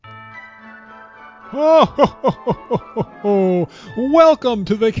Oh, ho, ho, ho, ho, ho. Welcome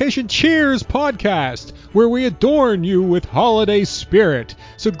to Vacation Cheers podcast, where we adorn you with holiday spirit.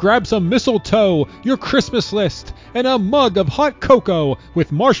 So grab some mistletoe, your Christmas list, and a mug of hot cocoa,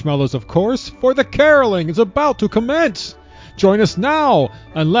 with marshmallows, of course, for the caroling is about to commence. Join us now,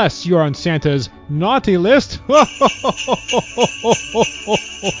 unless you're on Santa's naughty list.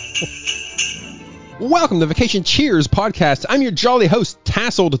 Welcome to Vacation Cheers podcast. I'm your jolly host,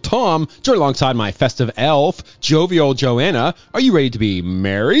 Tasseled Tom, joined alongside my festive elf, Jovial Joanna. Are you ready to be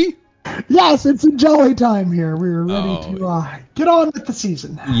merry? Yes, it's a jolly time here. We're ready to get on with the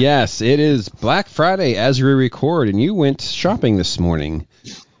season. Yes, it is Black Friday as we record, and you went shopping this morning,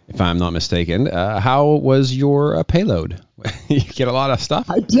 if I'm not mistaken. How was your payload? You get a lot of stuff?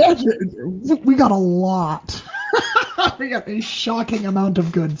 I did. We got a lot. We got a shocking amount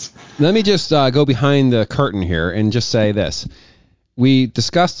of goods. Let me just go behind the curtain here and just say this. We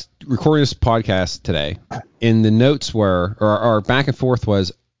discussed recording this podcast today, and the notes were, or our back and forth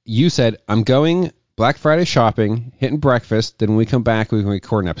was, you said, I'm going Black Friday shopping, hitting breakfast, then when we come back, we can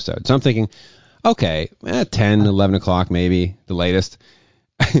record an episode. So I'm thinking, okay, 10, 11 o'clock maybe, the latest.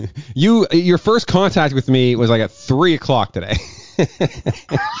 Your first contact with me was like at 3 o'clock today.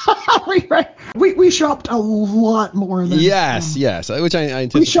 we shopped a lot more than yes, which I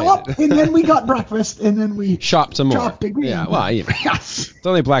anticipated. We shopped and then we got breakfast and then we shopped some more. Shopped again. Yeah, well, yes. It's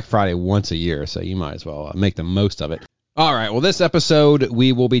only Black Friday once a year, so you might as well make the most of it. All right, well, this episode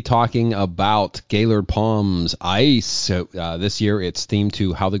we will be talking about Gaylord Palms Ice. So this year it's themed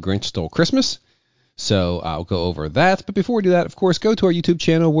to How the Grinch Stole Christmas. So I'll go over that. But before we do that, of course, go to our YouTube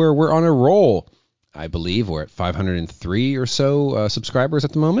channel where we're on a roll. I believe we're at 503 or so subscribers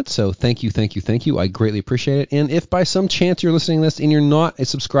at the moment. So thank you. I greatly appreciate it. And if by some chance you're listening to this and you're not a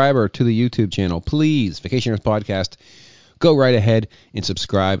subscriber to the YouTube channel, please, Vacation Earth Podcast, go right ahead and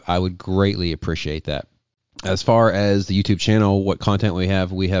subscribe. I would greatly appreciate that. As far as the YouTube channel, what content we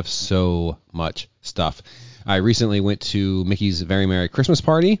have so much stuff. I recently went to Mickey's Very Merry Christmas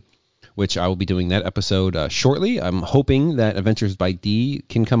Party, which I will be doing that episode shortly. I'm hoping that Adventures by D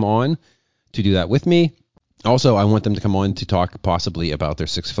can come on to do that with me. Also, I want them to come on to talk possibly about their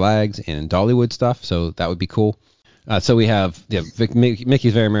Six Flags and Dollywood stuff, so that would be cool. So we have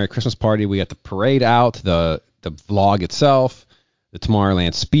Mickey's Very Merry Christmas Party. We got the parade out, the vlog itself, the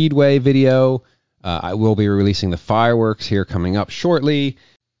Tomorrowland Speedway video. I will be releasing the fireworks here coming up shortly.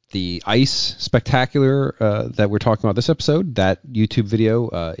 The ice spectacular that we're talking about this episode, that YouTube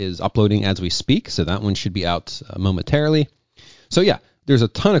video is uploading as we speak, so that one should be out momentarily. So yeah, there's a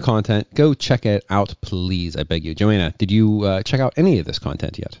ton of content. Go check it out, please. I beg you. Joanna, did you check out any of this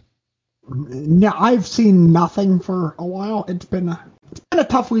content yet? No, I've seen nothing for a while. It's been a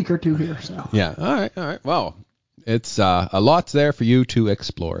tough week or two here. So yeah, all right. Well, it's a lot there for you to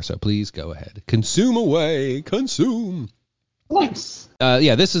explore. So please go ahead, consume away, consume. Thanks.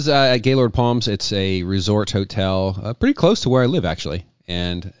 This is at Gaylord Palms. It's a resort hotel, pretty close to where I live actually.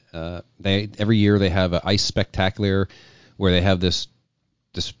 And they every year they have an ice spectacular where they have this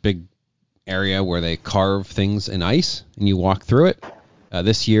big area where they carve things in ice and you walk through it.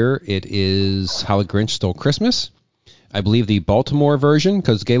 This year it is How the Grinch Stole Christmas. I believe the Baltimore version,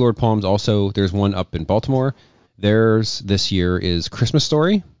 because Gaylord Palms also, there's one up in Baltimore. Theirs this year is Christmas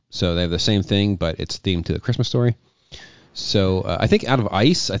Story. So they have the same thing, but it's themed to the Christmas Story. So I think out of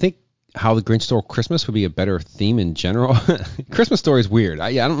ice, I think How the Grinch Stole Christmas would be a better theme in general. Christmas Story is weird.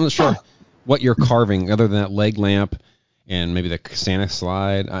 I'm not sure what you're carving other than that leg lamp and maybe the Santa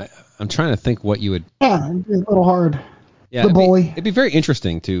slide. I'm trying to think what you would. Yeah, it'd be a little hard. Yeah, the bully. It'd be very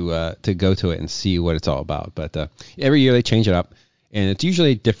interesting to go to it and see what it's all about. But every year they change it up, and it's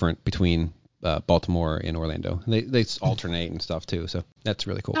usually different between Baltimore and Orlando. They alternate and stuff too, so that's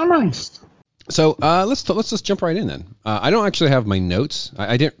really cool. Oh, nice. So let's just jump right in then. I don't actually have my notes.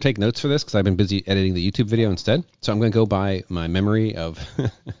 I didn't take notes for this because I've been busy editing the YouTube video instead. So I'm going to go by my memory of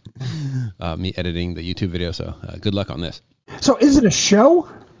me editing the YouTube video. So good luck on this. So is it a show?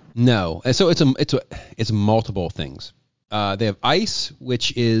 No. So it's multiple things. They have ice,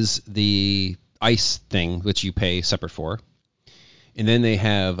 which is the ice thing which you pay separate for, and then they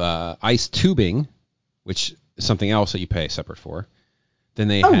have ice tubing, which is something else that you pay separate for. Then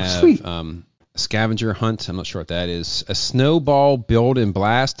they have scavenger hunt. I'm not sure what that is. A snowball build and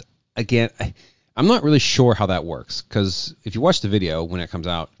blast. Again, I'm not really sure how that works, because if you watch the video when it comes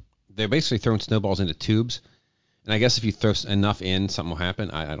out, they're basically throwing snowballs into tubes, and I guess if you throw enough in, something will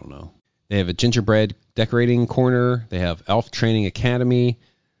happen. I don't know. They have a gingerbread decorating corner. They have Elf Training Academy,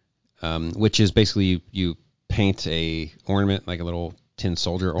 which is basically you paint a ornament, like a little tin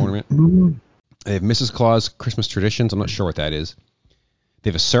soldier ornament. They have Mrs. Claus Christmas Traditions. I'm not sure what that is. They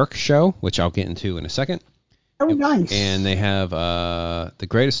have a Cirque show, which I'll get into in a second. Oh, nice. And they have the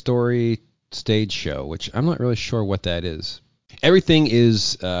Greatest Story stage show, which I'm not really sure what that is. Everything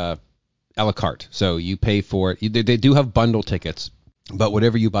is a la carte, so you pay for it. They do have bundle tickets, but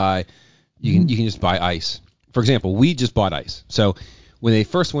whatever you buy, you can just buy ice. For example, we just bought ice. So when they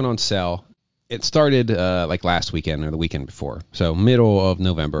first went on sale, it started like last weekend or the weekend before. So middle of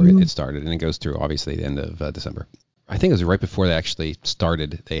November it started, and it goes through obviously the end of December. I think it was right before they actually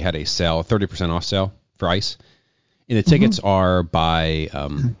started. They had a sale, 30% off sale for ice. And the tickets are by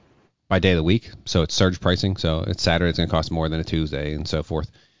day of the week, so it's surge pricing. So it's Saturday, it's going to cost more than a Tuesday, and so forth.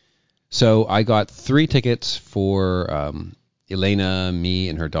 So I got 3 tickets for Elena, me,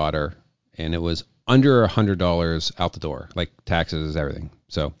 and her daughter, and it was under $100 out the door, like taxes, everything.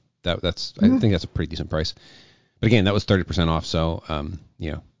 So that's I think that's a pretty decent price. But again, that was 30% off. So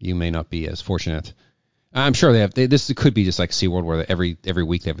you may not be as fortunate. I'm sure this could be just like SeaWorld, where every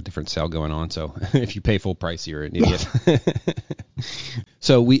week they have a different sale going on. So if you pay full price, you're an idiot.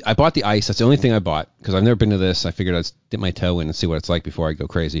 So I bought the ice. That's the only thing I bought because I've never been to this. I figured I'd dip my toe in and see what it's like before I go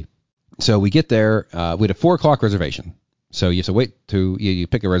crazy. So we get there. We had a 4:00 reservation. So you have to wait you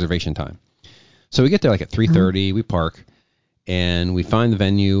pick a reservation time. So we get there like at 3:30. We park and we find the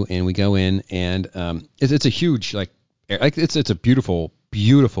venue and we go in, and it's a huge it's a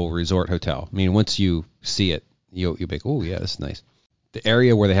beautiful resort hotel. I mean, once you see it, you'll be like, oh yeah, this is nice. The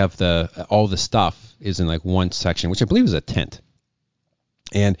area where they have all the stuff is in like one section, which I believe is a tent.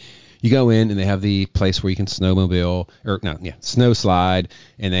 And you go in and they have the place where you can snow slide,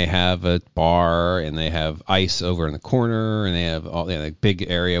 and they have a bar, and they have ice over in the corner, and they have a big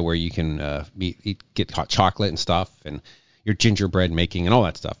area where you can get hot chocolate and stuff, and your gingerbread making and all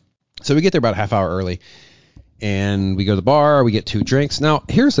that stuff. So we get there about a half hour early. And we go to the bar, we get 2 drinks. Now,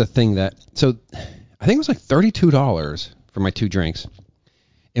 here's the thing so I think it was like $32 for my 2 drinks.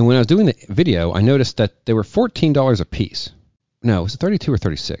 And when I was doing the video, I noticed that they were $14 a piece. No, was it 32 or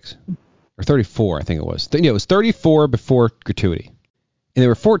 36? Or 34, I think it was. It was 34 before gratuity. And they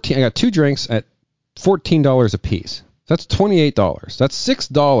were 14. I got 2 drinks at $14 a piece. That's $28. That's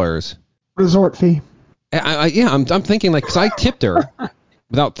 $6. Resort fee. I'm thinking because I tipped her.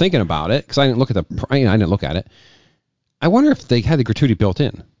 Without thinking about it, because I didn't look at it. I wonder if they had the gratuity built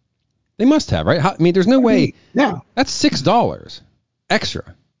in. They must have, right? I mean, there's no way. Yeah. That's $6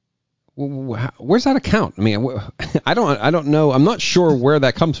 extra. Where's that account? I mean, I don't know. I'm not sure where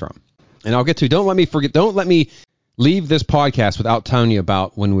that comes from. And I'll get to. Don't let me leave this podcast without telling you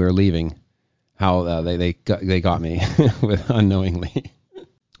about when we were leaving, how they got me with unknowingly.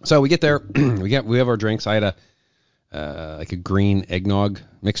 So we get there. we have our drinks. I had like a green eggnog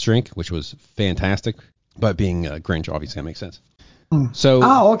mixed drink, which was fantastic. But being Grinch, obviously that makes sense. So.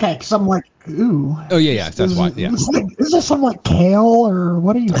 Oh, okay. Because I'm like, ooh. Oh yeah. That's why. Yeah. Is this some like kale or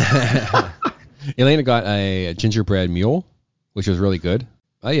what are you? Elena got a gingerbread mule, which was really good.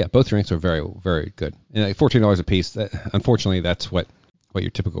 Yeah, both drinks were very, very good. And like $14 a piece. Unfortunately, that's what your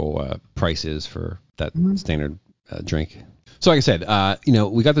typical price is for that standard drink. So like I said,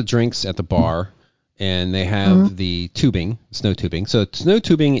 we got the drinks at the bar. And they have the snow tubing. So snow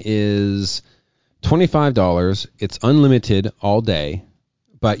tubing is $25. It's unlimited all day,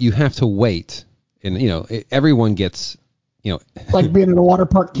 but you have to wait. And, everyone gets, like being in a water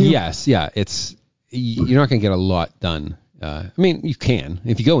park too? Yes, yeah. You're not going to get a lot done. I mean, you can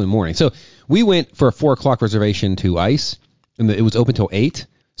if you go in the morning. So we went for a 4:00 reservation to ice, and it was open till 8.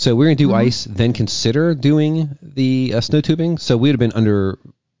 So we're going to do ice, then consider doing the snow tubing. So we would have been under...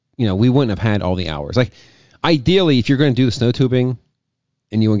 we wouldn't have had all the hours. Like, ideally, if you're going to do the snow tubing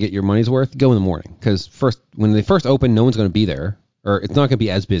and you want to get your money's worth, go in the morning. Because when they first open, no one's going to be there, or it's not going to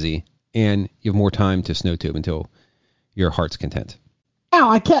be as busy, and you have more time to snow tube until your heart's content. Oh,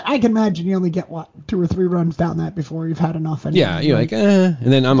 I can imagine you only get 2 or 3 runs down that before you've had enough. Anyway, yeah, you're like, and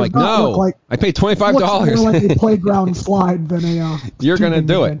then I'm like, no, I paid $25. Looks more like a playground slide than a. You're gonna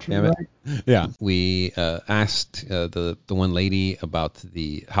do it, damn it. Right? Yeah, we asked the one lady about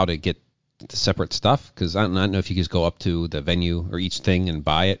how to get the separate stuff, because I don't know if you just go up to the venue or each thing and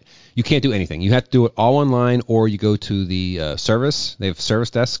buy it. You can't do anything. You have to do it all online, or you go to the service. They have service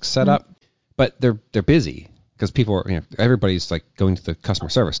desks set up, but they're busy. Because people are, everybody's like going to the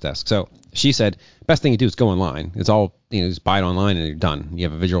customer service desk. So she said, best thing you do is go online. It's all, just buy it online and you're done. You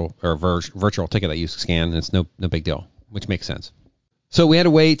have a visual or virtual ticket that you scan, and it's no big deal, which makes sense. So we had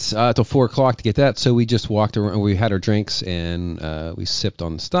to wait till 4:00 to get that. So we just walked around. We had our drinks and we sipped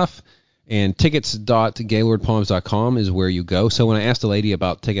on the stuff. And tickets.gaylordpalms.com is where you go. So when I asked the lady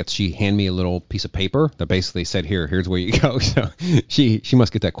about tickets, she handed me a little piece of paper that basically said, here's where you go. So she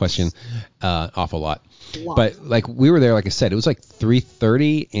must get that question awful lot. But like we were there, like I said, it was like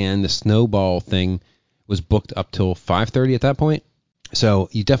 3:30, and the snowball thing was booked up till 5:30 at that point. So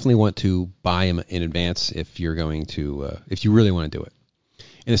you definitely want to buy them in advance if you're going to, if you really want to do it.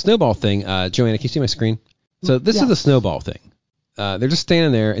 And the snowball thing, Joanna, can you see my screen? So this is the snowball thing. They're just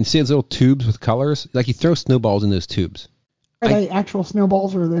standing there and see those little tubes with colors. Like you throw snowballs in those tubes. Are they actual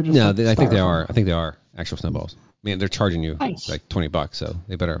snowballs or are they just? No, like I think they styrofoam? are. I think they are actual snowballs. Man, they're charging you Nice. like $20, so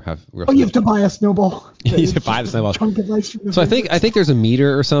they better have real. Oh, you have to buy a snowball. You have to buy the snowball. Chunk of ice from the So I freezer. think there's a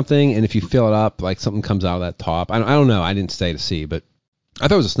meter or something, and if you fill it up, like something comes out of that top. I don't know. I didn't stay to see, but I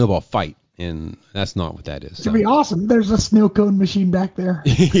thought it was a snowball fight, and that's not what that is. It'd be awesome. There's a snow cone machine back there.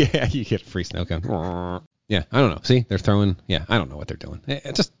 Yeah, you get a free snow cone. Yeah, I don't know. See, they're throwing. Yeah, I don't know what they're doing.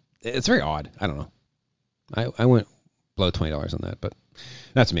 It's very odd. I don't know. I went below $20 on that, but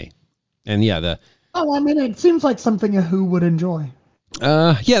that's me. And yeah, Oh, I mean, it seems like something a Who would enjoy.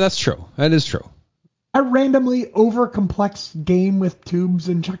 yeah, that's true. That is true. A randomly over-complex game with tubes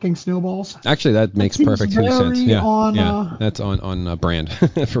and chucking snowballs. Actually, that makes seems perfect very sense. Yeah, on, that's on brand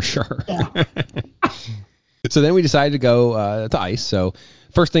for sure. Yeah. So then we decided to go to ICE. So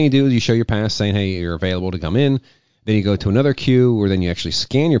first thing you do is you show your pass saying, hey, you're available to come in. Then you go to another queue where then you actually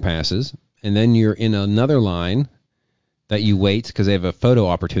scan your passes. And then you're in another line that you wait because they have a photo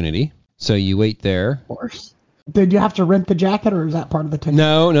opportunity. So you wait there. Of course. Did you have to rent the jacket, or is that part of the ticket?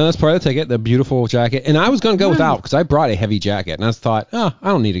 No, that's part of the ticket, the beautiful jacket. And I was going to go without because I brought a heavy jacket. And I thought, I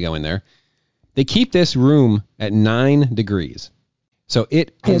don't need to go in there. They keep this room at 9 degrees. So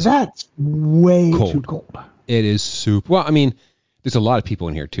it is that's way cold. too cold. It is super. Well, I mean, there's a lot of people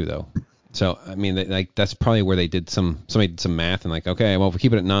in here too, though. So I mean, that's probably where they did somebody did some math and like, okay, well, if we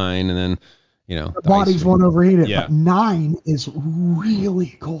keep it at 9, and then The bodies won't overheat it. Yeah. But 9 is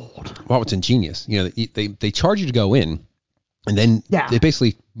really cold. Well, it's ingenious. They charge you to go in, and then Yeah. they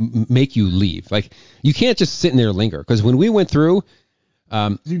basically make you leave. Like you can't just sit in there and linger because when we went through,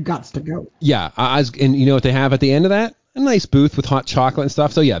 You got to go. yeah, I was, and you know what they have at the end of that? A nice booth with hot chocolate and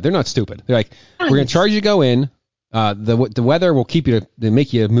stuff. So yeah, they're not stupid. They're like, we're gonna charge you to go in. The weather will keep you to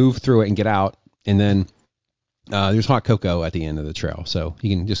make you move through it and get out, and then there's hot cocoa at the end of the trail, so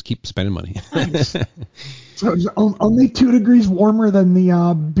you can just keep spending money. Nice. So it's only 2 degrees warmer than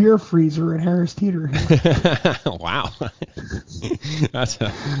the beer freezer at Harris Teeter. Wow, that's.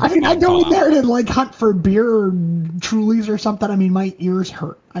 I mean, I go in there to like hunt for beer or Trulies or something. I mean, my ears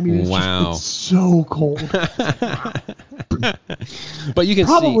hurt. I mean, it's so cold. But you can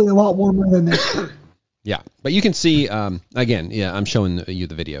Probably see, a lot warmer than this. yeah. But you can see, again, yeah. I'm showing you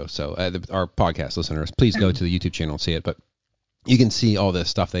the video, so our podcast listeners, please go to the YouTube channel and see it. But you can see all this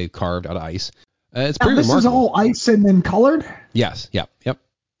stuff they carved out of ice. It's pretty This is remarkable. all ice and then colored? Yes. Yep.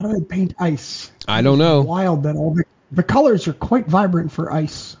 How do they paint ice? I don't know. It's wild that all the colors are quite vibrant for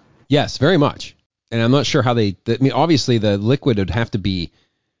ice. Yes, very much. And I'm not sure how I mean, obviously the liquid would have to be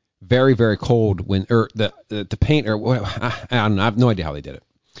very, very cold when, or the paint, or I don't know. I have no idea how they did it.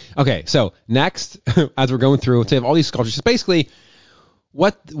 Okay, so next, as we're going through, they have all these sculptures. So basically,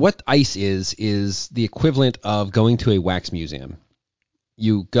 what ice is the equivalent of going to a wax museum.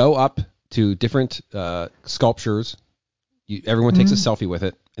 You go up to different sculptures. Everyone takes a selfie with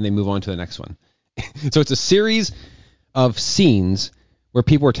it, and they move on to the next one. So it's a series of scenes where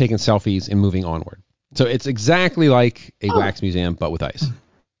people are taking selfies and moving onward. So it's exactly like a wax museum, but with ice.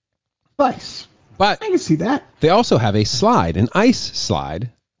 Nice. But I can see that. they also have a slide, an ice slide,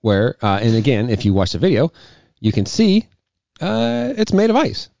 where, and again, if you watch the video, you can see it's made of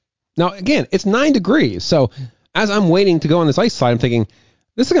ice. Now, again, it's 9 degrees. So as I'm waiting to go on this ice slide, I'm thinking,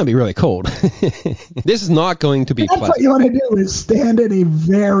 this is going to be really cold. This is not going to be That's pleasant. what you want to do is stand in a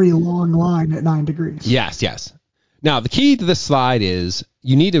very long line at 9 degrees. Yes. Now, the key to this slide is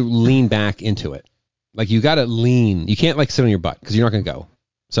you need to lean back into it. Like, you got to lean. You can't, like, sit on your butt because you're not going to go.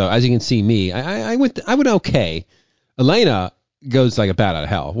 So, as you can see me, I went okay. Elena goes like a bat out of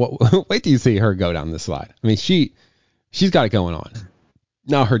hell. Wait till you see her go down this slide. I mean, she's got it going on.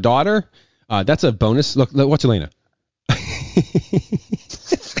 Now, her daughter, that's a bonus. Look, watch Elena.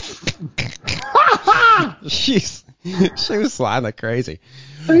 She was sliding like crazy.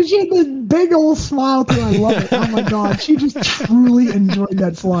 And she had this big old smile too. I love it. Oh my God. She just truly enjoyed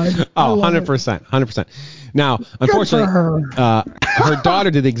that slide. Oh, 100%. 100%. Now, unfortunately, her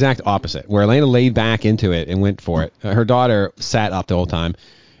daughter did the exact opposite, where Elena laid back into it and went for it. Her daughter sat up the whole time,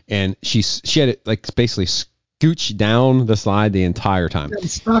 and she had it like basically scooch down the slide the entire time. Got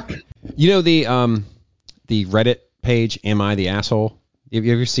stuck. You know the Reddit page, Am I the Asshole? Have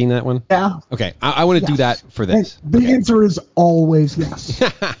you ever seen that one? Yeah. Okay, I want to do that for this. The answer is always yes.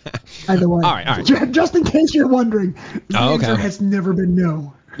 Either way. All right. Just in case you're wondering, the answer has never been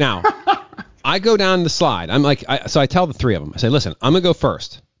no. Now, I go down the slide. I'm like, so I tell the three of them, I say, listen, I'm going to go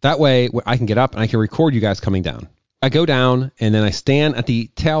first. That way I can get up and I can record you guys coming down. I go down and then I stand at the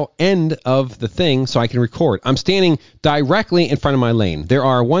tail end of the thing so I can record. I'm standing directly in front of my lane. There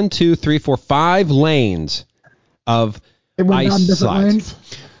are 1, 2, 3, 4, 5 lanes of ice slides. Lanes.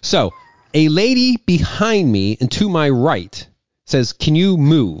 So a lady behind me and to my right says, can you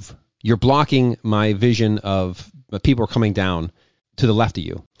move? You're blocking my vision of people coming down to the left of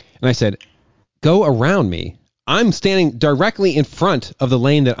you. And I said, go around me. I'm standing directly in front of the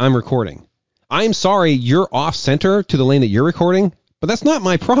lane that I'm recording. I'm sorry you're off center to the lane that you're recording, but that's not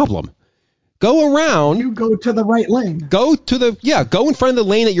my problem. Go around. You go to the right lane. Go in front of the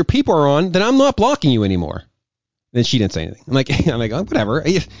lane that your people are on, then I'm not blocking you anymore. Then she didn't say anything. I'm like, oh, whatever.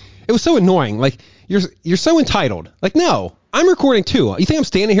 It was so annoying. Like, you're so entitled. Like, no, I'm recording too. You think I'm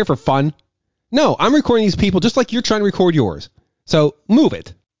standing here for fun? No, I'm recording these people just like you're trying to record yours. So move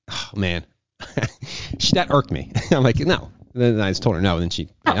it. Oh, man. That irked me. I'm like, no. Then I just told her no, and then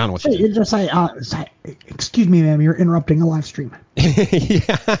I don't know what she did. You just say, excuse me, ma'am, you're interrupting a live stream.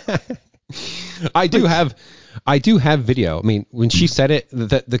 Yeah. I do have video. I mean, when she said it,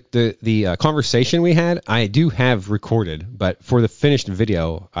 the conversation we had, I do have recorded, but for the finished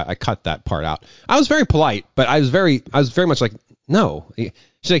video, I cut that part out. I was very polite, but I was very much like, no.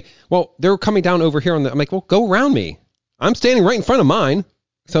 She's like, well, they're coming down over here I'm like, well, go around me. I'm standing right in front of mine.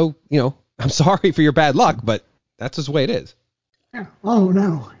 So, I'm sorry for your bad luck, but that's just the way it is. Yeah. Oh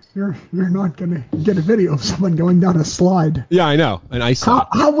no, you're not gonna get a video of someone going down a slide. Yeah, I know, an ice slide.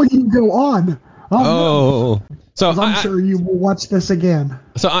 How will you go on? Oh, no. So I'm sure you will watch this again.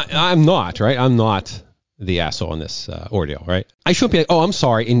 So I'm not right. I'm not the asshole in this ordeal, right? I shouldn't be like, oh, I'm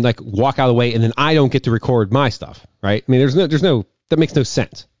sorry, and like walk out of the way, and then I don't get to record my stuff, right? I mean, there's no that makes no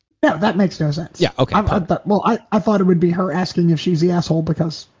sense. No, that makes no sense. Yeah, okay. I thought it would be her asking if she's the asshole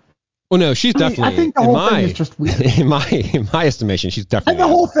because. Well, no, she's definitely. I think the whole thing is just weird. In my estimation, she's definitely. And the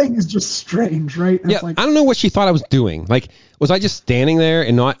whole thing is just strange, right? Yeah, I don't know what she thought I was doing. Like, was I just standing there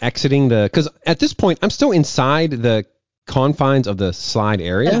and not exiting because at this point I'm still inside the confines of the slide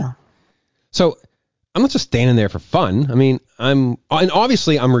area. Yeah. So I'm not just standing there for fun. I mean, and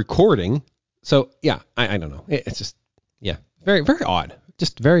obviously I'm recording. So yeah, I don't know. It's just very very odd.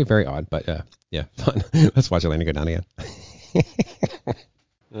 Just very very odd. But yeah, fun. Let's watch Elena go down again.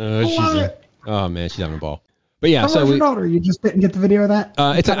 Oh man, she's having a ball. But yeah, so your daughter, you just didn't get the video of that.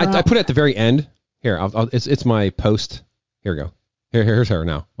 I put it at the very end. Here, it's my post. Here we go. Here's her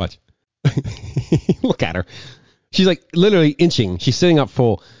now. Watch. Look at her. She's like literally inching. She's sitting up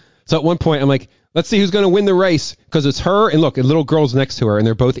full. So at one point, I'm like, let's see who's going to win the race because it's her and look, a little girl's next to her, and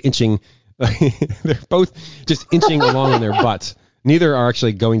they're both inching. They're both just inching along on their butts. Neither are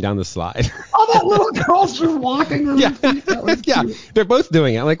actually going down the slide. Oh, that little girl's just walking. Yeah, they're both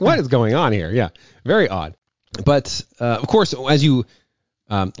doing it. I'm like, what is going on here? Yeah, very odd. But of course, as you,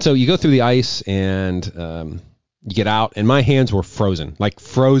 so you go through the ice and you get out, and my hands were frozen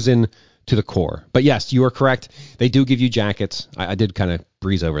to the core. But yes, you are correct. They do give you jackets. I did kind of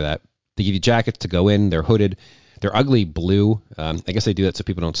breeze over that. They give you jackets to go in. They're hooded. They're ugly blue. I guess they do that so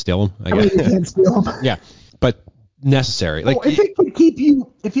people don't steal them. I guess. You can't steal them. Yeah, but necessary. Like if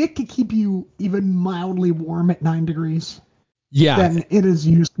it could keep you even mildly warm at 9 degrees, then it is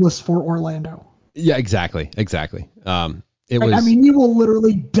useless for Orlando. Yeah, exactly. I mean, you will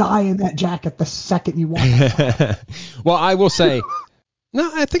literally die in that jacket the second you walk outside. Well, I will say, no,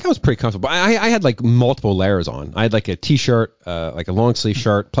 I think I was pretty comfortable. I had like multiple layers on. I had like a t-shirt, like a long sleeve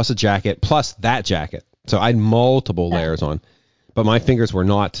shirt, plus a jacket, plus that jacket. So I had multiple layers on, but my fingers were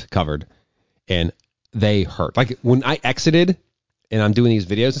not covered, and they hurt. Like when I exited and I'm doing these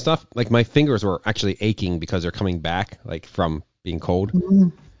videos and stuff, like my fingers were actually aching because they're coming back like from being cold. Mm-hmm.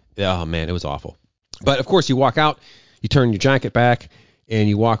 Oh man, it was awful. But of course you walk out, you turn your jacket back, and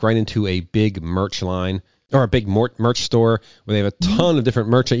you walk right into a big merch line or a big merch store where they have a ton of different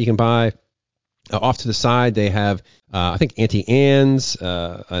merch that you can buy. Off to the side, they have, I think, Auntie Anne's,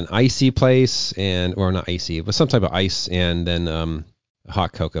 an icy place, or not icy, but some type of ice, and then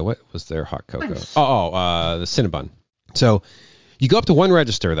hot cocoa. What was their hot cocoa? Nice. The Cinnabon. So you go up to one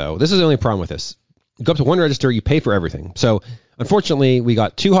register, though. This is the only problem with this. You go up to one register, you pay for everything. So unfortunately, we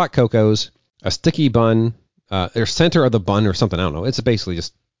got 2 hot cocos, a sticky bun, their center of the bun or something. I don't know. It's basically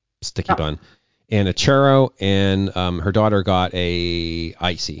just sticky bun, and a churro, and her daughter got a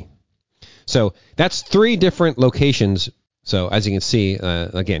icy. So that's 3 different locations. So as you can see,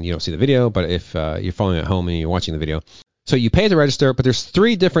 again, you don't see the video, but if you're following at home and you're watching the video, so you pay at the register, but there's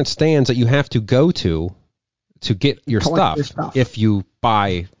 3 different stands that you have to go to get your stuff if you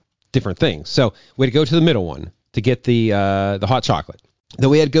buy different things. So we had to go to the middle one to get the hot chocolate. Then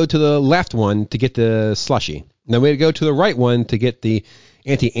we had to go to the left one to get the slushy. Then we had to go to the right one to get the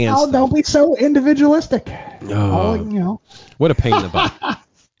anti-ant stuff. Don't be so individualistic. Oh, what a pain in the butt.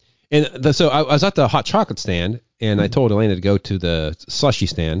 And so I was at the hot chocolate stand, and I told Elena to go to the slushy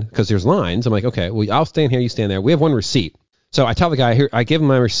stand because there's lines. I'm like, okay, well, I'll stand here, you stand there. We have one receipt. So I tell the guy here, I give him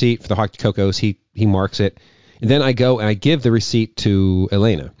my receipt for the hot cocos. He marks it. And then I go and I give the receipt to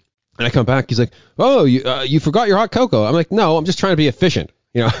Elena. And I come back. He's like, oh, you forgot your hot cocoa. I'm like, no, I'm just trying to be efficient.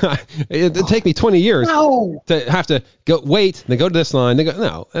 It'd take me 20 years to have to wait, then go to this line. Then go,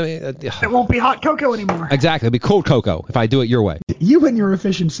 no, I mean, it won't be hot cocoa anymore. Exactly. It'll be cold cocoa if I do it your way. You and your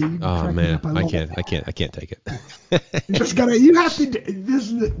efficiency. Oh, man. I can't take it. You have to, this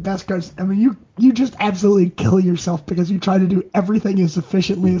is the best because, I mean, you just absolutely kill yourself because you try to do everything as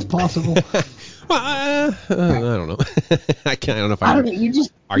efficiently as possible. Well, I don't know. I don't know if I don't know. You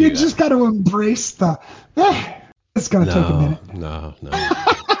just got to embrace the, it's going to take a minute. No.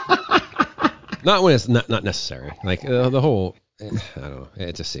 Not when it's not necessary. Like the whole, I don't know.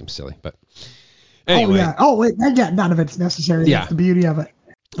 It just seems silly. But anyway. Wait. None of it's necessary. Yeah. That's the beauty of it.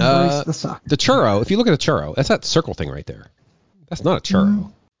 Embrace the suck. The churro, if you look at a churro, that's that circle thing right there. That's not a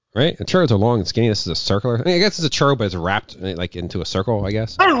churro. Right? A churros are long and skinny. This is a circular. I guess it's a churro, but it's wrapped like into a circle, I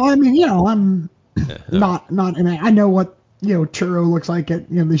guess. I mean, I'm not in a, I know what, churro looks like at,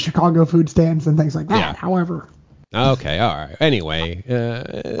 the Chicago food stands and things like that. Yeah. However. Okay, all right. Anyway,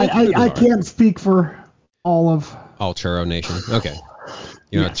 I can't speak for all churro nation. Okay,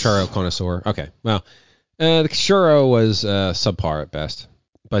 you're a churro connoisseur. Okay, well, the churro was subpar at best,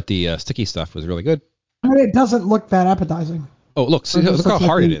 but the sticky stuff was really good. I mean, it doesn't look that appetizing. Oh, look how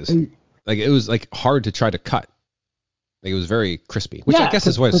hard it is. Like it was like hard to try to cut. Like it was very crispy, which I guess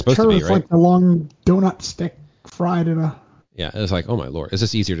is what it's supposed to be, right? Like the long donut stick fried in a. Yeah, it was like, oh my lord, is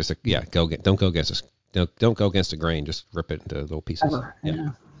this easier to don't go against this. Don't go against the grain. Just rip it into little pieces.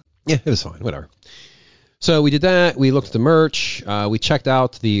 Yeah, it was fine. Whatever. So we did that. We looked at the merch. We checked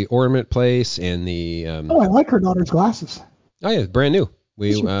out the ornament place and the. I like her daughter's glasses. Oh yeah, brand new.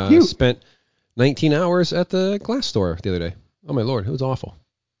 We spent 19 hours at the glass store the other day. Oh my lord, it was awful.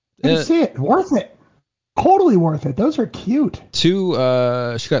 I didn't see it. Worth it. Totally worth it. Those are cute. She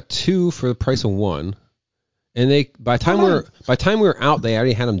got 2 for the price of 1, and by the time we were out, they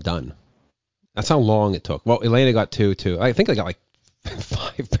already had them done. That's how long it took. Well, Elena got 2 too. I think I got like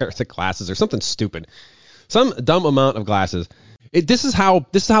 5 pairs of glasses or something stupid, some dumb amount of glasses. This is how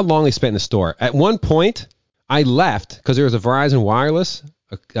long they spent in the store. At one point, I left because there was a Verizon Wireless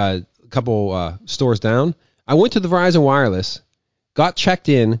a couple stores down. I went to the Verizon Wireless, got checked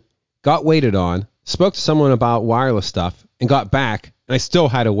in, got waited on, spoke to someone about wireless stuff, and got back, and I still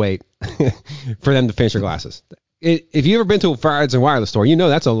had to wait for them to finish their glasses. If you've ever been to a Verizon Wireless store, you know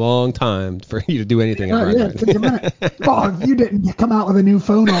that's a long time for you to do anything. Take a minute. Well, if you didn't come out with a new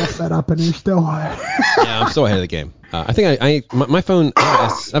phone all set up and you're still. Yeah, I'm still ahead of the game. I think my phone,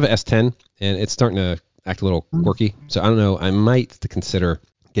 I have an S10, and it's starting to act a little quirky. So I don't know. I might consider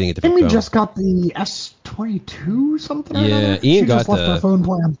getting a different phone. We just got the S22 something. Yeah, Ian got the phone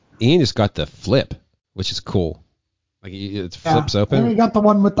plan. Ian just got the flip, which is cool. Like it flips open. And we got the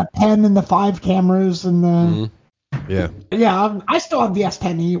one with the 10 and the 5 cameras and the. Mm-hmm. Yeah. Yeah, I still have the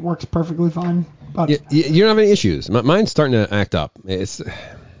S10e. It works perfectly fine. But you don't have any issues. Mine's starting to act up.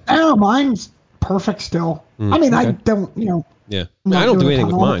 Mine's perfect still. I mean, okay. I don't, Yeah. I don't do anything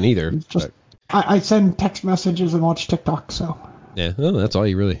with mine either. Just, I send text messages and watch TikTok, so. Yeah, well, that's all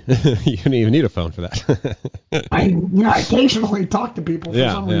you really. You don't even need a phone for that. I occasionally talk to people for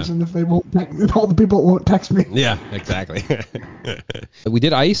some reason if they won't. All the people won't text me. Yeah, exactly. We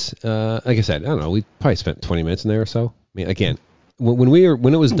did ice. Like I said, I don't know. We probably spent 20 minutes in there or so. I mean, again, when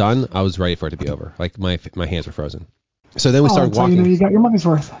it was done, I was ready for it to be over. Like my hands were frozen. So then we started walking. You got your money's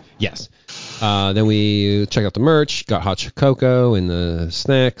worth. Yes. Then we checked out the merch, got hot cocoa and the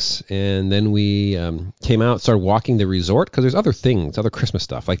snacks, and then we came out, started walking the resort because there's other things, other Christmas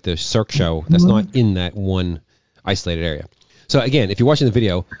stuff like the Cirque show that's not in that one isolated area. So again, if you're watching the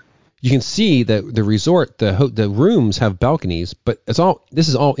video, you can see that the resort, the rooms have balconies, but this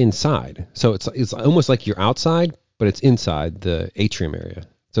is all inside. So it's almost like you're outside, but it's inside the atrium area.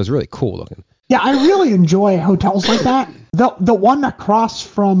 So it's really cool looking. Yeah, I really enjoy hotels like that. The one across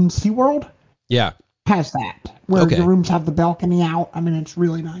from SeaWorld has that, where the rooms have the balcony out. I mean, it's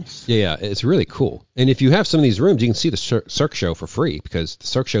really nice. Yeah, it's really cool. And if you have some of these rooms, you can see the Cirque show for free because the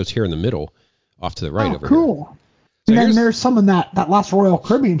Cirque show's here in the middle, off to the right over cool. here. So and then there's some in that last Royal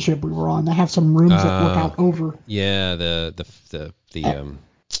Caribbean ship we were on. They have some rooms that look out over. Yeah, the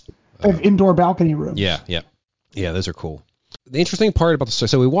indoor balcony rooms. Yeah, those are cool. the interesting part about the Cirque,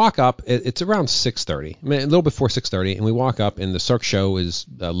 so we walk up, it's around 6:30, a little before 6:30, and we walk up, and the Cirque show is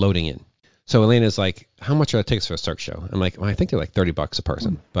loading in. So Elena's like, how much are the tickets for a Cirque show? I'm like, well, I think they're like $30 a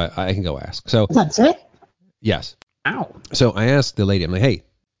person, but I can go ask. So that's it? Yes. Ow. So I asked the lady, I'm like, hey,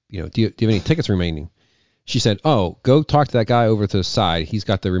 do you have any tickets remaining? She said, oh, go talk to that guy over to the side. He's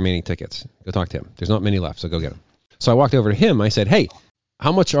got the remaining tickets. Go talk to him. There's not many left, so go get them. So I walked over to him. I said, hey,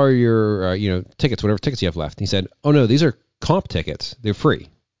 how much are your tickets, whatever tickets you have left? He said, oh, no, these are comp tickets. They're free. Do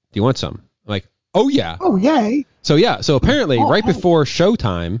you want some? I'm like, oh, yeah. Oh, yay. So, yeah. So apparently right before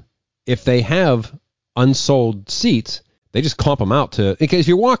showtime, if they have unsold seats, they just comp them out to, because if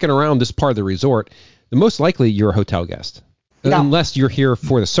you're walking around this part of the resort, the most likely you're a hotel guest. Yeah. Unless you're here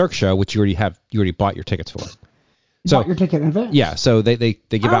for the Cirque show, which you already bought your tickets for. So bought your ticket in advance. Yeah, so they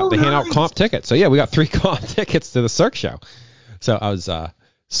give out, they hand out comp tickets. So yeah, we got 3 comp tickets to the Cirque show. So I was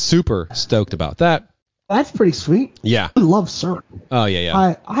super stoked about that. That's pretty sweet. Yeah. I love Cirque. Oh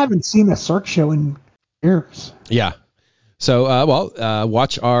yeah. I haven't seen a Cirque show in years. Yeah. So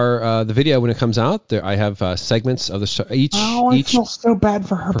watch the video when it comes out. There I have segments of the show. Each feel so bad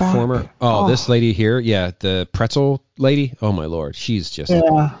for her performer. Back. Oh, this lady here, yeah, the pretzel lady. Oh my lord, she's just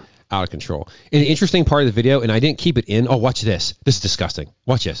out of control. And the interesting part of the video, and I didn't keep it in. Oh, watch this. This is disgusting.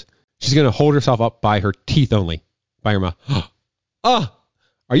 Watch this. She's gonna hold herself up by her teeth only, by her mouth. Are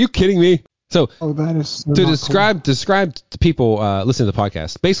you kidding me? So that is so to describe to people listening to the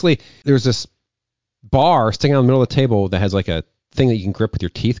podcast. Basically, there's this bar sticking out in the middle of the table that has like a thing that you can grip with your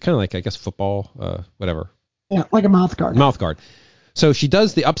teeth, kind of like, I guess, football, whatever. Yeah, like a mouth guard. Mouth guard. So she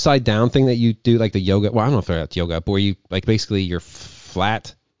does the upside down thing that you do, like the yoga. Well, I don't know if that's yoga, but where you, like, basically you're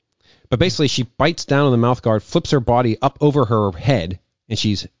flat. But basically she bites down on the mouth guard, flips her body up over her head, and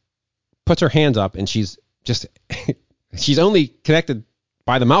she's puts her hands up, and she's just, she's only connected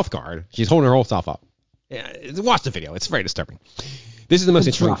by the mouth guard. She's holding her whole self up. Yeah, watch the video. It's very disturbing. This is the most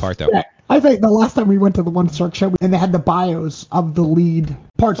interesting part, though. Yeah, I think the last time we went to the one Cirque show, and they had the bios of the lead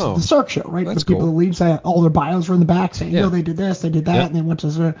parts of the Cirque show, right? That's the people, cool. the leads, all their bios were in the back saying, they did this, they did that, and they went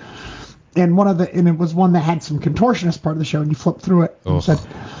to and it was one that had some contortionist part of the show, and you flip through it and said,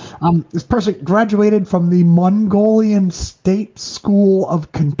 this person graduated from the Mongolian State School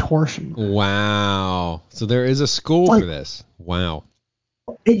of Contortion. Wow. So there is a school for this. Wow.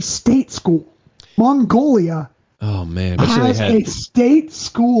 A state school. Mongolia. Oh man, has a state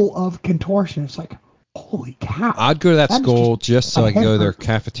school of contortion. It's like, holy cow! I'd go to that school just so I could go to their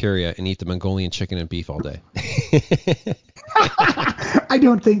cafeteria and eat the Mongolian chicken and beef all day. I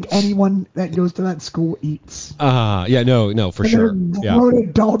don't think anyone that goes to that school eats. No, for sure. They're grown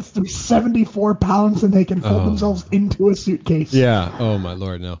adults. They're 74 pounds and they can fold themselves into a suitcase. Yeah. Oh my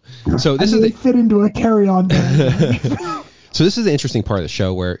lord, no. So this they fit into a carry-on bag. So this is the interesting part of the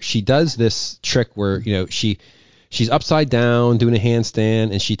show where she does this trick where she's upside down doing a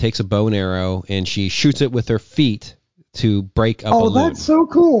handstand, and she takes a bow and arrow and she shoots it with her feet to break up a balloon. Oh, that's so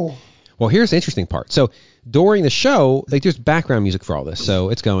cool. Well, here's the interesting part. So during the show, like, there's background music for all this. So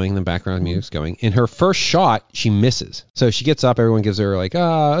it's going, the background music's going. In her first shot, she misses. So she gets up, everyone gives her like,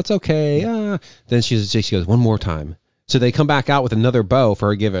 it's okay. Then she goes, one more time. So they come back out with another bow for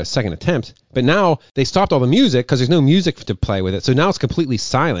her to give it a second attempt. But now they stopped all the music because there's no music to play with it. So now it's completely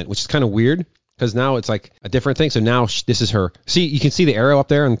silent, which is kind of weird because now it's like a different thing. So now this is her. See, you can see the arrow up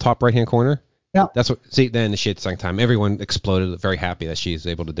there in the top right-hand corner. Yeah. That's what. See, then the second time, everyone exploded, very happy that she's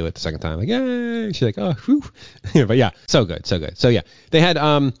able to do it the second time. Like, yay! She's like, oh, whew. But yeah, so good. So yeah, they had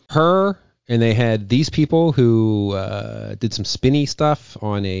her, and they had these people who did some spinny stuff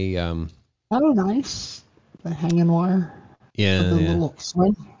on a. Oh, nice. The hanging wire. Yeah. The little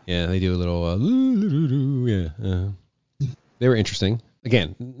swing. Yeah, they do a little. They were interesting.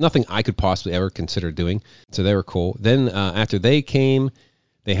 Again, nothing I could possibly ever consider doing. So they were cool. Then after they came,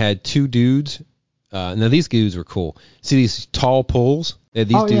 they had 2 dudes. Now these dudes were cool. See these tall poles? These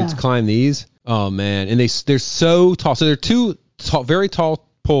dudes climb these. Oh man, and they're so tall. So they're 2 very tall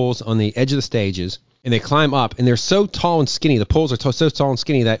poles on the edge of the stages, and they climb up, and they're so tall and skinny. The poles are so tall and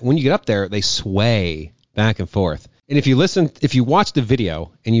skinny that when you get up there, they sway back and forth. And if you watch the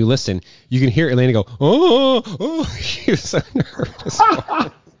video and you listen, you can hear Elena go, oh, she was so nervous.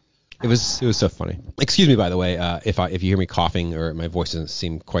 It was so funny. Excuse me, by the way, if you hear me coughing or my voice doesn't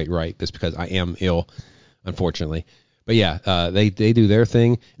seem quite right, it's because I am ill, unfortunately. But yeah, they do their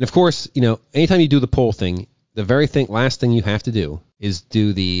thing. And of course, anytime you do the pole thing, the last thing you have to do is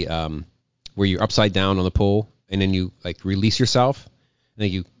do the where you're upside down on the pole and then you like release yourself. And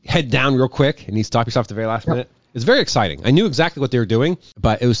then you head down real quick and you stop yourself at the very last minute. It's very exciting. I knew exactly what they were doing,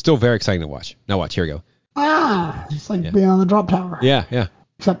 but it was still very exciting to watch. Now watch, here we go. It's like being on the drop tower. Yeah.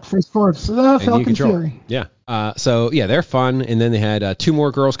 Except for sports. Falcon Fury. Yeah. So yeah, they're fun. And then they had 2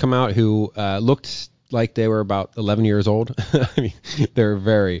 more girls come out who looked like they were about 11 years old. I mean, they're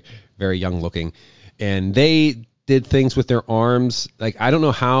very, very young looking. And they did things with their arms. Like, I don't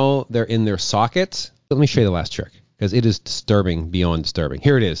know how they're in their sockets. Let me show you the last trick, because it is disturbing beyond disturbing.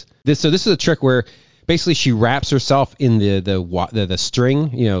 Here it is. This is a trick where basically she wraps herself in the string.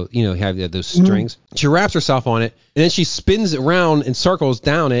 You have those strings. She wraps herself on it, and then she spins around in circles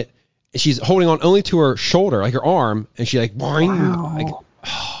down it. And she's holding on only to her shoulder, like her arm, and she like, boing, like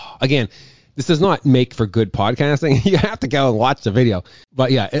again. This does not make for good podcasting. You have to go and watch the video.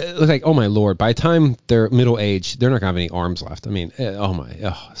 But yeah, it looks like, oh my Lord, by the time they're middle aged, they're not going to have any arms left. I mean,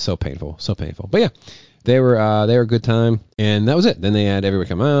 so painful, so painful. But yeah, they were a good time. And that was it. Then they had everybody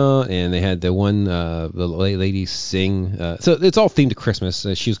come out, and they had the lady sing. So it's all themed to Christmas.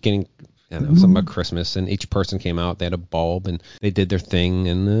 She was getting, something about Christmas, and each person came out. They had a bulb, and they did their thing,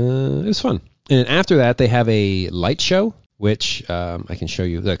 and it was fun. And after that, they have a light show, which I can show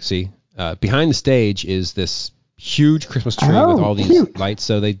you. Look, see. Behind the stage is this huge Christmas tree with all these lights.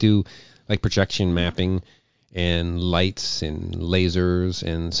 So they do like projection mapping and lights and lasers.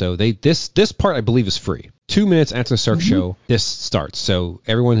 And so this part, I believe, is free. 2 minutes after the Cirque show, this starts. So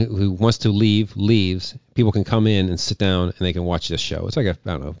everyone who wants to leave, leaves. People can come in and sit down, and they can watch this show. It's like a,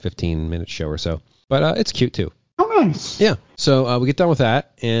 15-minute show or so. But it's cute, too. Oh, nice. Yeah. So we get done with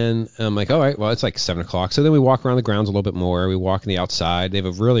that, and I'm like, all right, well, it's like 7 o'clock. So then we walk around the grounds a little bit more. We walk on the outside. They have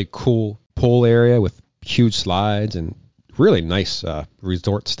a really cool pool area with huge slides and really nice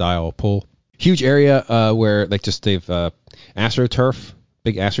resort-style pool. Huge area where like just they've AstroTurf,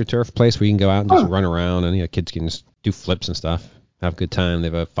 big AstroTurf place where you can go out and just run around, and kids can just do flips and stuff, have a good time. They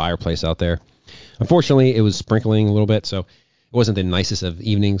have a fireplace out there. Unfortunately, it was sprinkling a little bit, so it wasn't the nicest of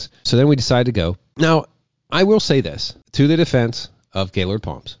evenings. So then we decided to go. Now, I will say this to the defense of Gaylord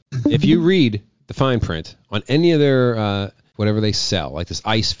Palms. If you read the fine print on any of their whatever they sell, like this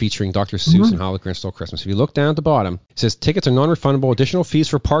ice featuring Dr. Seuss and Holly Grinch Stole Christmas, if you look down at the bottom, it says tickets are non-refundable. Additional fees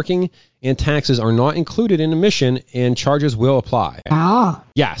for parking and taxes are not included in admission, and charges will apply.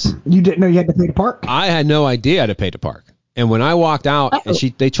 Yes. You didn't know you had to pay to park? I had no idea I had to pay to park. And when I walked out and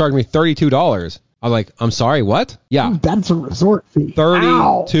they charged me $32, I was like, I'm sorry, what? Yeah. That's a resort fee.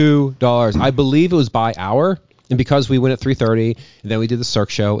 $32. I believe it was by hour. And because we went at 3:30, and then we did the Cirque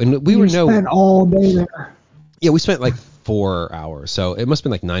show, and we spent all day there. Yeah, we spent like 4 hours. So it must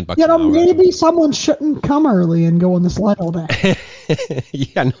have been like $9 an hour. Maybe someone shouldn't come early and go on the slide all day.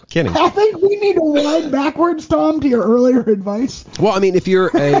 Yeah, no kidding. I think we need to wind backwards, Tom, to your earlier advice. Well, I mean, if you're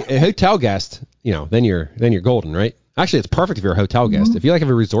a hotel guest, then you're golden, right? Actually, it's perfect if you're a hotel guest. If you have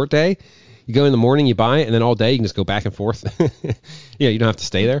a resort day, you go in the morning, you buy it, and then all day you can just go back and forth. Yeah, you don't have to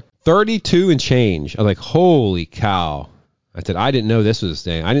stay there. 32 and change. I was like, holy cow. I said, I didn't know this was a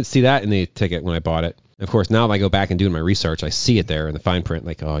thing. I didn't see that in the ticket when I bought it. Of course, now that I go back and do my research, I see it there in the fine print,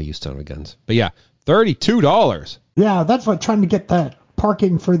 like, oh, you son of a guns. But yeah, $32. Yeah, that's what trying to get the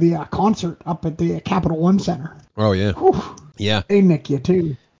parking for the concert up at the Capital One Center. Oh, yeah. Whew. Yeah. They nick you,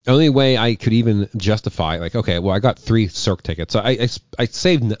 too. The only way I could even justify, like, okay, well, I got 3 Cirque tickets. So I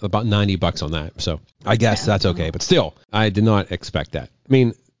saved about $90 on that. So I guess that's okay. But still, I did not expect that. I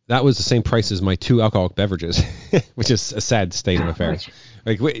mean, that was the same price as my 2 alcoholic beverages, which is a sad state of affairs.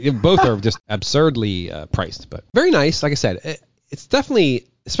 Like, both are just absurdly priced, but very nice. Like I said, it's definitely,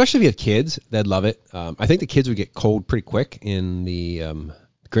 especially if you have kids, they'd love it. I think the kids would get cold pretty quick in the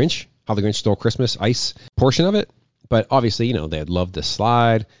Grinch, How the Grinch Stole Christmas ice portion of it. But obviously, they'd love the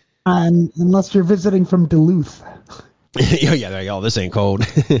slide. Unless you're visiting from Duluth. Yeah, there you go. This ain't cold.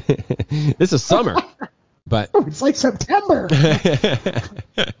 This is summer. But it's like September.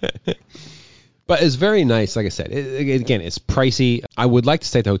 But it's very nice. Like I said, again, it's pricey. I would like to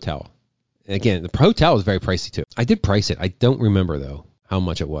stay at the hotel. Again, the hotel is very pricey too. I did price it. I don't remember though how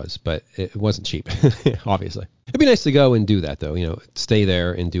much it was, but it wasn't cheap. Obviously, it'd be nice to go and do that though. Stay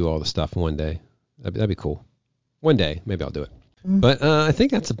there and do all the stuff one day. That'd be cool. One day, maybe I'll do it. But I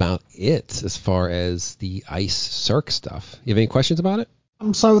think that's about it as far as the ice Cirque stuff. You have any questions about it?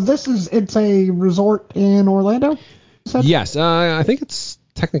 So it's a resort in Orlando? Yes, I think it's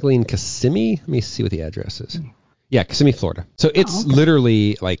technically in Kissimmee. Let me see what the address is. Yeah, Kissimmee, Florida. So it's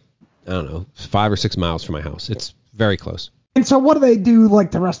literally like, I don't know, 5 or 6 miles from my house. It's very close. And so what do they do like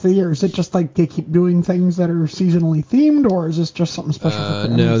the rest of the year? Is it just like they keep doing things that are seasonally themed, or is this just something special for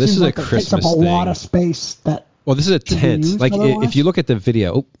Christmas? No, this is a Christmas thing. It takes up a lot of space that... Well, this is a tent. Like, if you look at the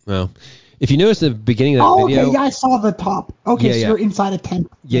video, if you notice the beginning of the video. Okay, yeah, I saw the top. Okay, so you're inside a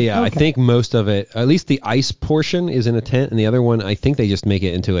tent. Yeah. Okay. I think most of it, at least the ice portion, is in a tent, and the other one, I think they just make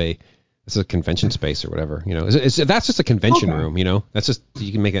it into It's a convention space or whatever, that's just a convention room, that's just,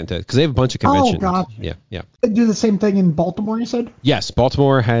 you can make it into, because they have a bunch of conventions. Oh, gotcha. Yeah. They do the same thing in Baltimore, you said? Yes,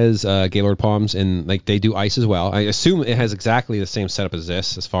 Baltimore has Gaylord Palms, and like they do ice as well. I assume it has exactly the same setup as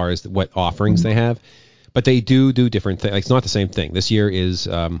this as far as what offerings they have, but they do different things. Like, it's not the same thing. This year is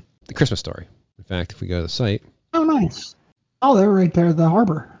the Christmas Story. In fact, if we go to the site. Oh, nice. Oh, they're right there at the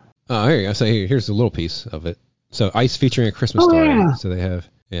harbor. Oh, here you go. So here's a little piece of it. So ice featuring a Christmas Story. Yeah. So they have...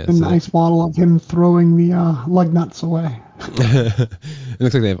 Yeah, a nice model of him throwing the lug nuts away. It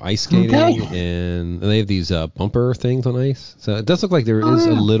looks like they have ice skating, and they have these bumper things on ice. So it does look like there is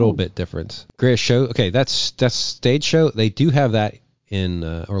a little bit difference. Greatest show. Okay, that's stage show. They do have that in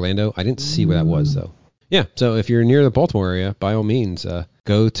Orlando. I didn't see where that was, though. Yeah, so if you're near the Baltimore area, by all means,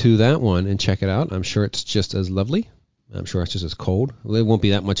 go to that one and check it out. I'm sure it's just as lovely. I'm sure it's just as cold. It won't be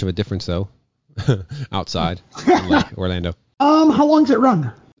that much of a difference, though, outside in Lake Orlando. How long does it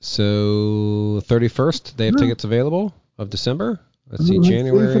run? So 31st, they have tickets available of December. Let's see,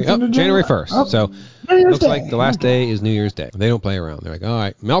 January. January 1st. Oh, so looks like the last day is New Year's Day. They don't play around. They're like, all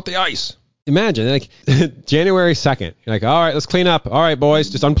right, melt the ice. Imagine, like, January 2nd. You're like, all right, let's clean up. All right,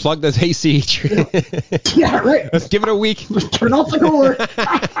 boys, just unplug this AC. Yeah, right. Let's give it a week. Just turn off the cooler.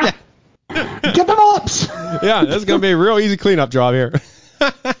 Get the mops. Yeah, this is going to be a real easy cleanup job here.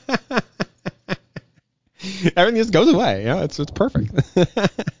 Everything just goes away. Yeah, it's perfect.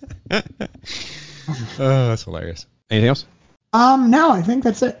 Oh, that's hilarious. Anything else? No, I think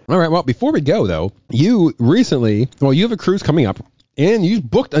that's it. All right. Well, before we go, though, you have a cruise coming up, and you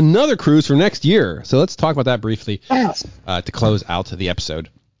booked another cruise for next year. So let's talk about that briefly to close out the episode,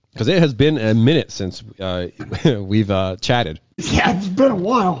 because it has been a minute since we've chatted. Yeah, it's been a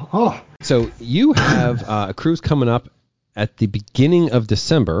while. Oh. So you have a cruise coming up at the beginning of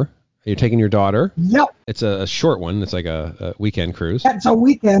December. You're taking your daughter. Yep. It's a short one. It's like a weekend cruise. It's a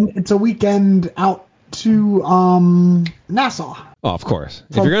weekend. It's a weekend out to Nassau. Oh, of course.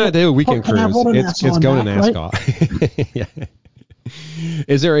 If you're going to do a weekend cruise, it's going to Nassau. Right? Yeah.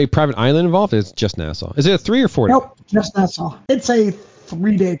 Is there a private island involved? It's just Nassau. Is it a 3 or 4 day? Nope, just Nassau. It's a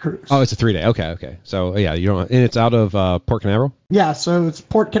 3-day cruise. Oh, it's a 3-day. Okay. So yeah, and it's out of Port Canaveral? Yeah, so it's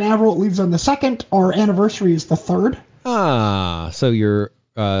Port Canaveral. It leaves on the 2nd. Our anniversary is the 3rd. Ah, so your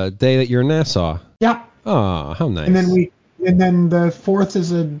day that you're in Nassau. Yeah. Oh, how nice. And then the 4th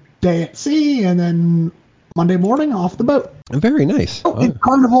is a day at sea, and then Monday morning off the boat. Very nice.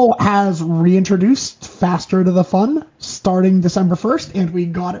 Carnival has reintroduced Faster to the Fun starting December 1st, and we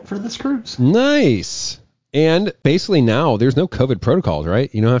got it for this cruise. Nice. And basically now there's no COVID protocols, right?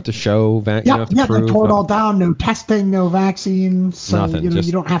 You don't have to show vaccine. They tore it all down. No testing, no vaccines. So nothing,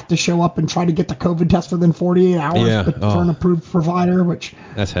 you don't have to show up and try to get the COVID test within 48 hours for an approved provider, which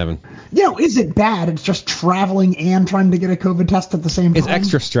that's heaven. Isn't bad. It's just traveling and trying to get a COVID test at the same time. It's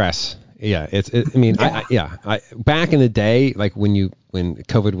extra stress. Yeah, I back in the day, like when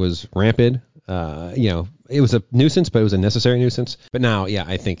COVID was rampant, it was a nuisance, but it was a necessary nuisance. But now,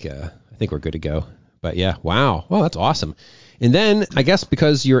 I think we're good to go. But yeah, wow, that's awesome. And then I guess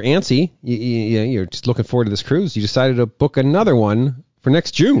because you're antsy, you're just looking forward to this cruise, you decided to book another one for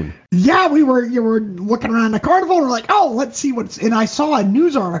next June. Yeah, you were looking around the Carnival and we're like, oh, let's see and I saw a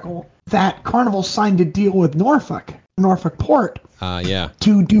news article that Carnival signed a deal with Norfolk Port.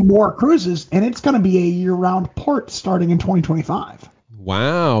 To do more cruises, and it's going to be a year-round port starting in 2025.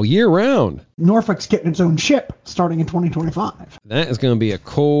 Wow, year-round. Norfolk's getting its own ship starting in 2025. That is going to be a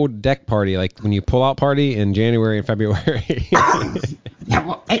cold deck party, like when you pull out party in January and February.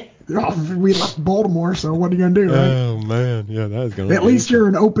 We left Baltimore, so what are you going to do, right? Oh, man. Yeah, that is going to be... At least you're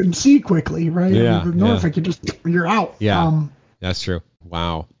in open sea quickly, right? Yeah. With Norfolk, you're out. Yeah, that's true.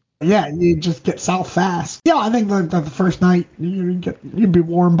 Wow. Yeah, you just get south fast. Yeah, I think the first night you'd be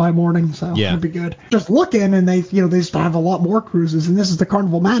warm by morning, so it'd be good. Just looking, and they used to have a lot more cruises, and this is the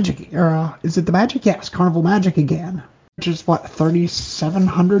Carnival Magic, or is it the Magic? Yes, Carnival Magic again, which is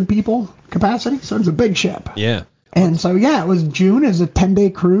 3,700 people capacity, so it's a big ship. Yeah. And so it was June is a 10-day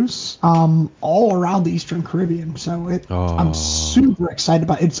cruise, all around the Eastern Caribbean. So I'm super excited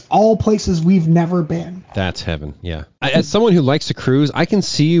about it. It's all places we've never been. That's heaven. Yeah. As someone who likes to cruise, I can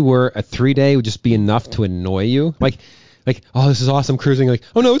see where a 3-day would just be enough to annoy you. Like, oh, this is awesome cruising. Like,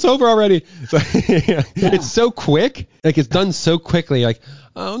 oh no, it's over already. So, it's so quick. Like, it's done so quickly. Like,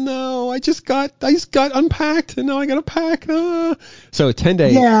 oh no, I just got unpacked and now I got to pack. So a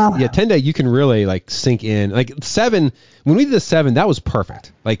 10-day, 10-day, you can really like sink in. Like 7, when we did the 7, that was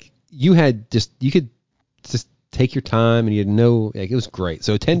perfect. Like you could just take your time, and you know, like, it was great.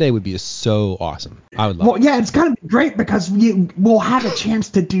 So a 10-day would be so awesome. I would love it. Well, yeah, it's going to be great because we'll have a chance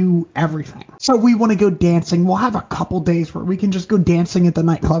to do everything. So we want to go dancing. We'll have a couple days where we can just go dancing at the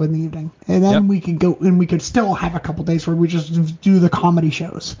nightclub in the evening. And then we can go, and we could still have a couple days where we just do the comedy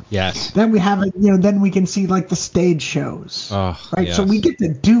shows. Yes. Then we have, then we can see like the stage shows. Oh, right. yes. So we get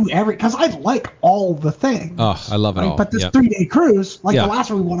to do because I like all the things. Oh, I love it all. But this 3-day cruise, the Yeah. last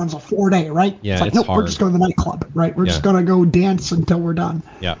one we went on was a 4-day, right? Yeah, it's like, it's nope, hard. we're just going to the nightclub, right? We're just going to go dance until we're done.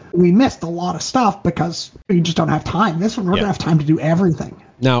 Yeah. We missed a lot of stuff because we just don't have time. This one, we're going to have time to do everything.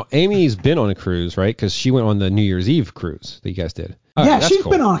 Now, Amy's been on a cruise, right? Because she went on the New Year's Eve cruise that you guys did. She's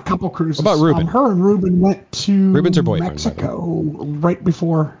been on a couple cruises. What about Ruben? Her and Ruben went to Ruben's her boyfriend, Mexico right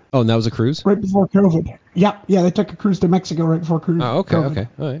before. Oh, and that was a cruise? Right before COVID. Yep. Yeah, they took a cruise to Mexico right before COVID. Oh, okay, okay.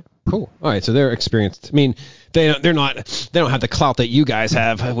 All right. Cool. All right, so they're experienced. I mean, they don't have the clout that you guys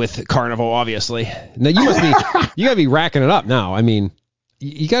have with Carnival, obviously. Now you gotta be racking it up now. I mean,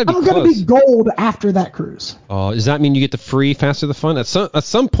 you gotta be I'm close. gonna be gold after that cruise. Oh, does that mean you get the free faster the fun? At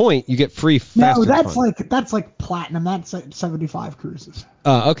some point you get free faster. No, that's like platinum. That's at 75 cruises.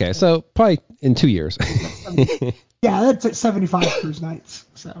 Okay, so probably in 2 years. Yeah, that's at 75 cruise nights.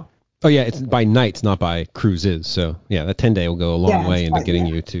 So. Oh yeah, it's by nights, not by cruises. So yeah, that 10-day will go a long way into getting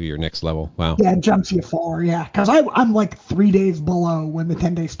you to your next level. Wow. Yeah, it jumps you far. Yeah, because I'm like 3 days below when the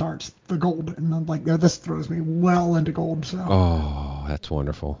 10-day starts, the gold, and I'm like, this throws me well into gold. So. Oh, that's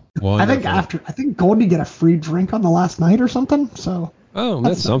wonderful. I think gold you get a free drink on the last night or something. So. Oh,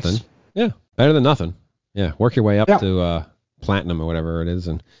 that's something. Nice. Yeah, better than nothing. Yeah, work your way up to platinum or whatever it is,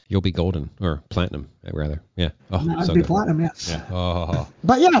 and you'll be golden or platinum rather. Yeah. Oh, I'd be platinum, yes. Yeah. Oh.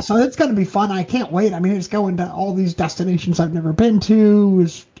 But yeah, so it's gonna be fun. I can't wait. I mean, it's going to all these destinations I've never been to.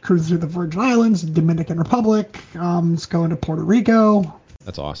 It's cruising through the Virgin Islands, Dominican Republic. It's going to Puerto Rico.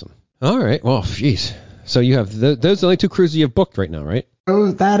 That's awesome. All right. Well, jeez. So you have those are the only 2 cruises you have booked right now, right?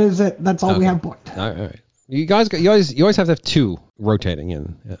 Oh, that is it. That's all we have booked. All right. You always have to have 2 rotating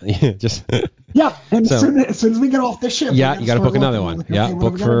in. Just. Yeah, and as soon as we get off the ship, you got to book another one. Yeah,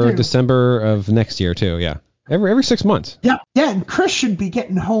 book for December of next year too. Yeah, every 6 months. Yeah, and Chris should be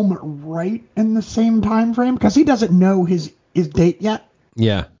getting home right in the same time frame because he doesn't know his date yet.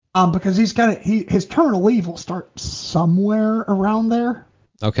 Yeah. Because his terminal leave will start somewhere around there.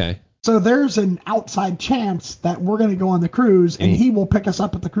 Okay. So there's an outside chance that we're going to go on the cruise and he will pick us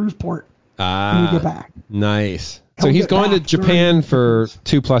up at the cruise port when we get back. Nice. So he's going to Japan for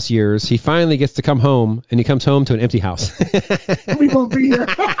 2+ years. He finally gets to come home, and he comes home to an empty house. We won't be here.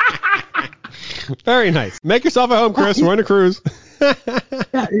 Very nice. Make yourself at home, Chris. We're on a cruise.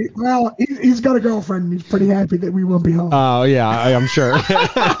 Yeah, well, he's got a girlfriend, and he's pretty happy that we won't be home. Oh, yeah, I'm sure.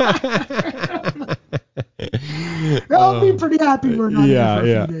 I'll be pretty happy we're not here for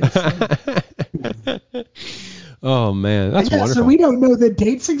a few days. Oh, man, that's wonderful. So we don't know the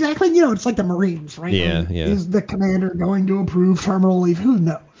dates exactly. It's like the Marines, right? Yeah. Is the commander going to approve terminal leave? Who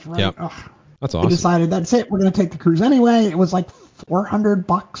knows, right? Yep. That's awesome. We decided that's it. We're going to take the cruise anyway. It was like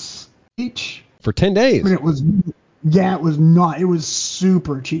 $400 each. For 10 days? I mean, it was not. It was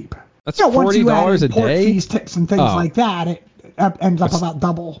super cheap. That's $40 a port day? Fees, tips, and things like that, it ends up about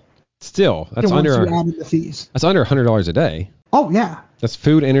double. Still, that's once you added the fees. That's under $100 a day. Oh, yeah. That's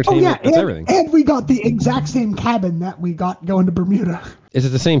food, entertainment, that's everything. And we got the exact same cabin that we got going to Bermuda. Is it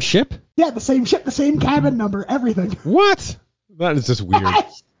the same ship? Yeah, the same ship, the same cabin number, everything. What? That is just weird.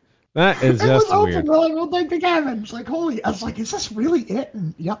 That is just weird. We're like, we'll take the cabin. It's like, holy. I was like, is this really it?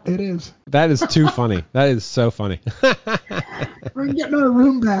 And yep, it is. That is too funny. That is so funny. We're getting our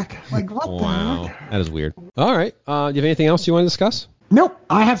room back. Like, what the heck? That is weird. All right. Do you have anything else you want to discuss? Nope.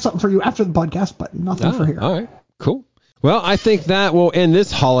 I have something for you after the podcast, but nothing for here. All right. Cool. Well, I think that will end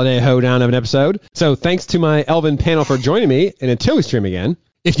this holiday hoedown of an episode. So thanks to my Elven panel for joining me. And until we stream again,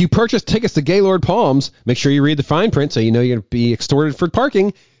 if you purchase tickets to Gaylord Palms, make sure you read the fine print so you know you're going to be extorted for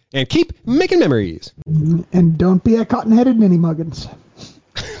parking. And keep making memories. And don't be a cotton-headed ninny muggins.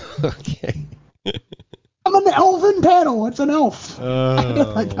 Okay. I'm on the Elven panel. It's an elf. I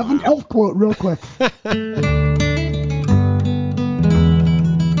have an elf quote real quick.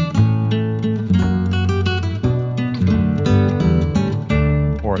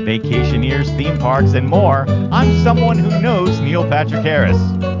 For vacationers, theme parks, and more, I'm someone who knows Neil Patrick Harris.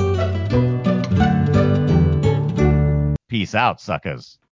 Peace out, suckers.